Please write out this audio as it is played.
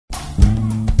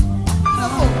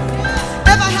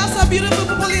beautiful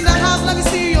people in the house, let me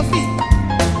see your feet.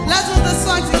 Let's do this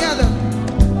song together.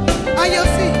 On your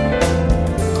feet.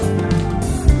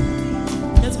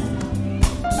 Yes,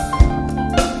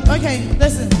 okay,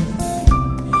 listen.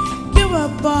 You were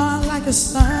born like a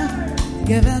sun,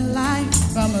 given life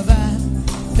from above,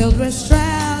 filled with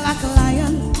strength like a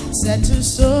lion, set to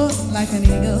soar like an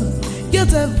eagle. You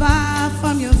divine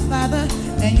from your father,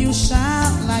 and you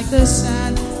shine like the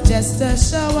sun, just to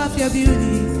show off your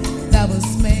beauty that was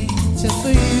made just for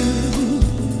you.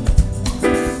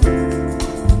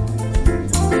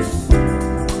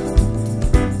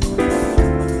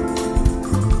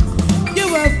 You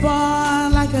were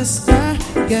born like a star,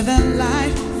 given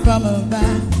life from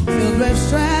above, filled with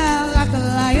strength like a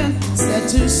lion, set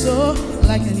to soar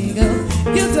like an eagle.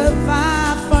 You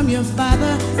divine from your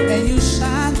father, and you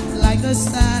shine like the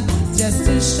sun, just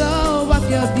to show off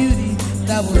your beauty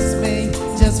that was made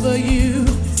just for you.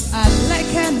 I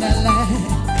like and I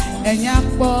like, and ya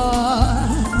boy,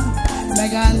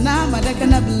 like I know my deck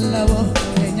and I blow,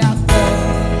 and ya boy.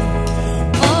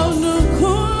 Oh no,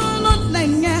 no,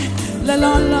 nanya, la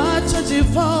la la,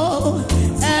 chachipo,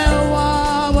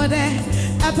 ewa, what a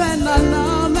happen on no.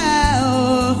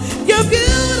 You're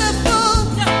beautiful,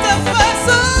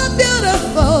 so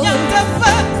beautiful,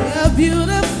 you're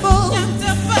beautiful,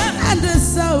 and it's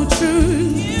so true.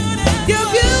 You're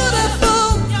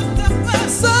beautiful,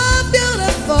 so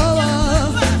beautiful,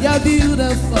 you're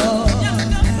beautiful,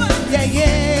 yeah,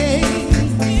 yeah,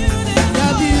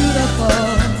 you're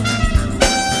beautiful.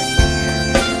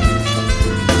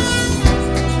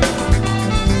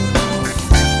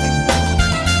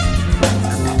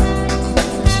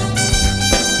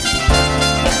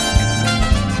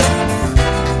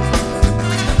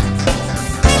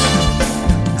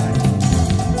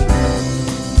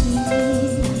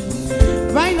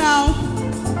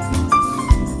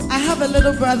 A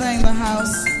little brother in the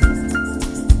house.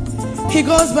 He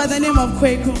goes by the name of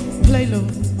Kwaku. Play low.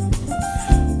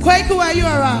 Kwaku, are you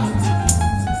around?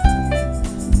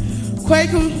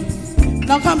 Kwaku,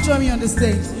 now come join me on the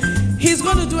stage. He's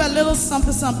going to do a little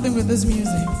something something with this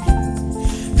music.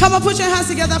 Come on, put your hands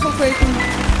together for Kwaku.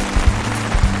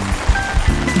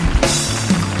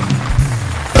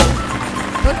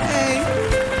 Okay,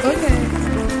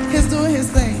 okay. He's doing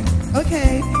his thing.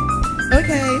 Okay,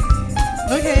 okay.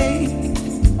 Okay.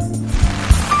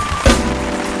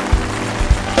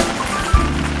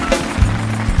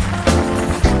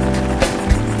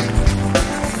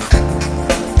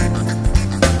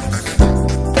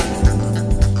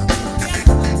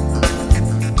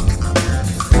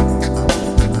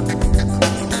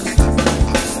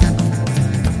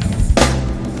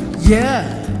 Yeah.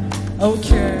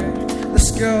 Okay.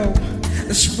 Let's go.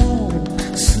 Let's move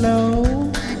slow.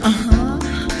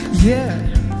 Yeah.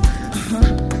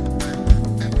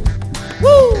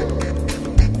 Woo!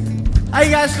 How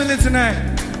you guys feeling tonight?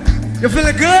 You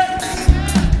feeling good?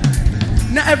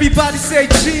 Now everybody say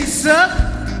Jesus.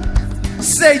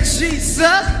 Say Jesus.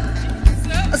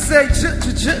 I say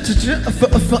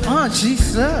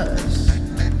Jesus.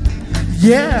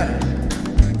 Yeah.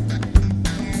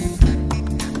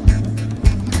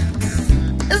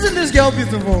 Isn't this girl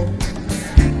beautiful?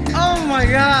 Oh my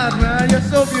God, man, you're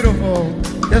so beautiful.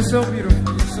 You're so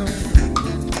beautiful. You're so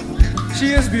beautiful. She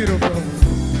is beautiful.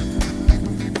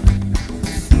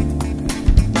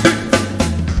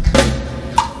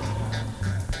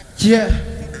 Yeah.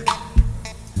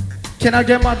 Can I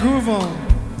get my groove on?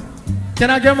 Can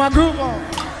I get my groove on?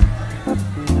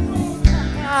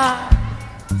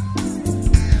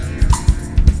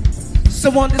 So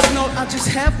on this note, I just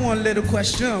have one little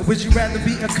question. Would you rather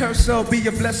be a curse or be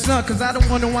a blessing? Cause I don't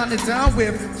want to wind it down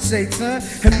with Satan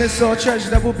and miss all treasure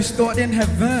that will be stored in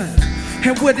heaven.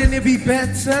 And wouldn't it be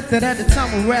better that at the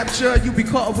time of rapture you be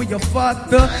caught up with your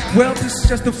father? Well, this is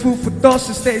just a food for thought,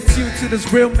 so stay tuned to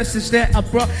this real message that I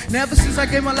brought. And ever since I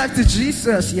gave my life to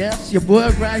Jesus, yes, your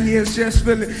boy right here is just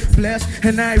feeling blessed.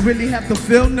 And I ain't really have to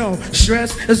feel no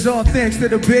stress. It's all thanks to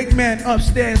the big man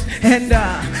upstairs. And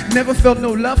I never felt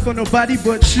no love for nobody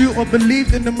but you, or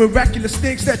believed in the miraculous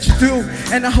things that you do.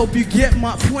 And I hope you get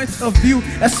my point of view.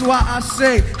 That's why I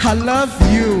say I love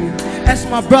you. As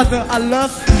my brother, I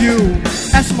love you.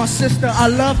 As my sister, I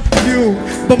love you.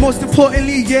 But most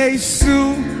importantly,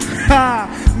 Jesus, ha,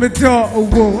 me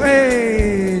daughter,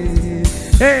 hey,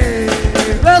 hey,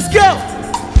 let's go.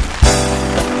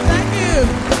 Thank you.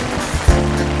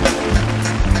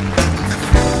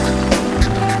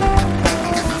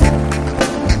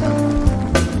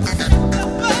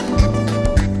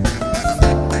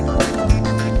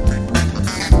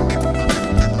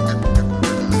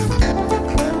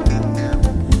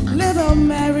 Little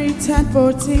Mary, 10,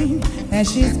 14, and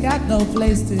she's got no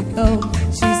place to go.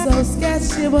 She's so scared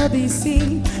she will be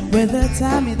seen with her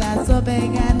tummy that's so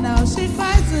big, and now she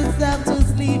cries herself to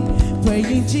sleep,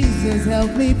 praying, Jesus,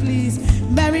 help me please.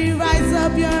 Mary, rise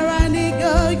up, you're an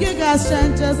eagle, you got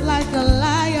strength just like a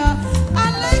lion.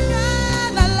 I like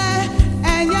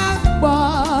and young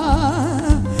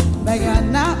boy, but you're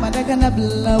not my second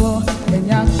blow, and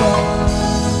young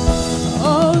boy.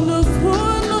 Oh, no,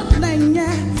 no, nanya,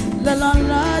 la la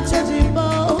la, chajibo,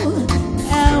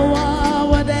 ewa,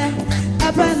 what the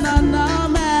happen on no.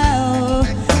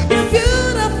 You're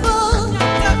beautiful,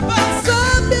 so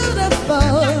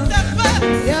beautiful,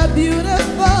 you're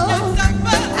beautiful,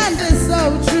 and it's so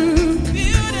true.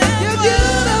 You're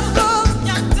beautiful,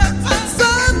 so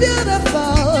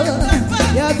beautiful,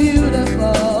 you're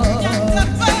beautiful,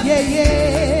 yeah, yeah.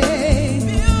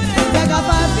 Like a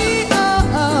puppy,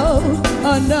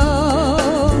 oh no,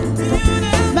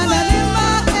 Mananima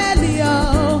Elio,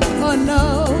 oh no,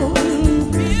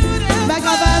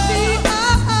 Magabavi,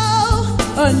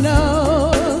 oh no,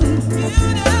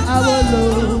 Awolo,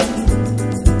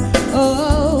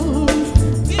 oh,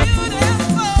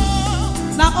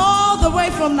 now all the way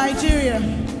from Nigeria,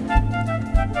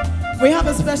 we have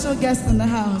a special guest in the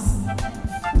house.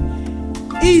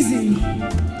 Easy.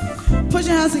 Put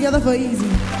your hands together for Easy.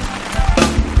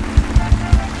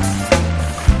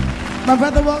 My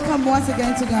brother, welcome once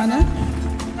again to Ghana.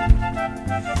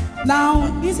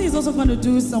 Now, Easy is also going to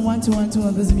do some one-two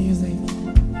of this music.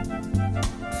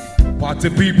 Party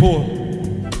people,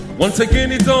 once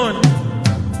again it's on.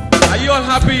 Are you all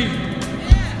happy?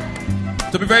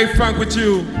 To be very frank with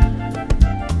you,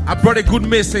 I brought a good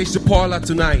message to Paula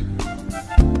tonight.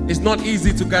 It's not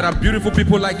easy to gather beautiful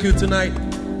people like you tonight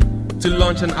to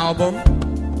launch an album,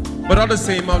 but all the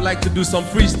same, I would like to do some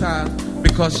freestyle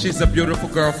because she's a beautiful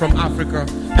girl from Africa,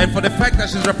 and for the fact that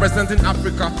she's representing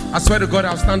Africa, I swear to God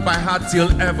I'll stand by her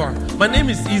till ever. My name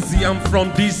is Easy, I'm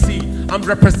from DC. I'm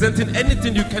representing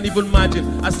anything you can even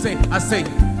imagine. I say,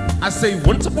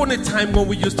 once upon a time when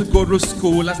we used to go to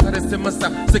school, I started saying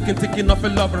myself, sick and thinking of a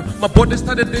lover. My body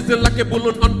started dancing like a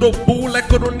balloon on the bull. I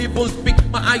couldn't even speak,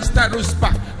 my eyes started to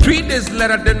spark. 3 days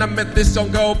later, then I met this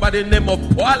young girl by the name of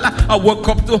Paula. I woke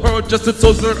up to her just to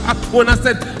toast her up. When I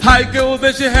said, hi girl,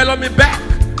 then she held on me back.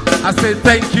 I said,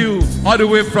 thank you, all the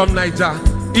way from Niger,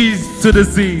 east to the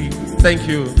sea. Thank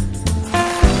you.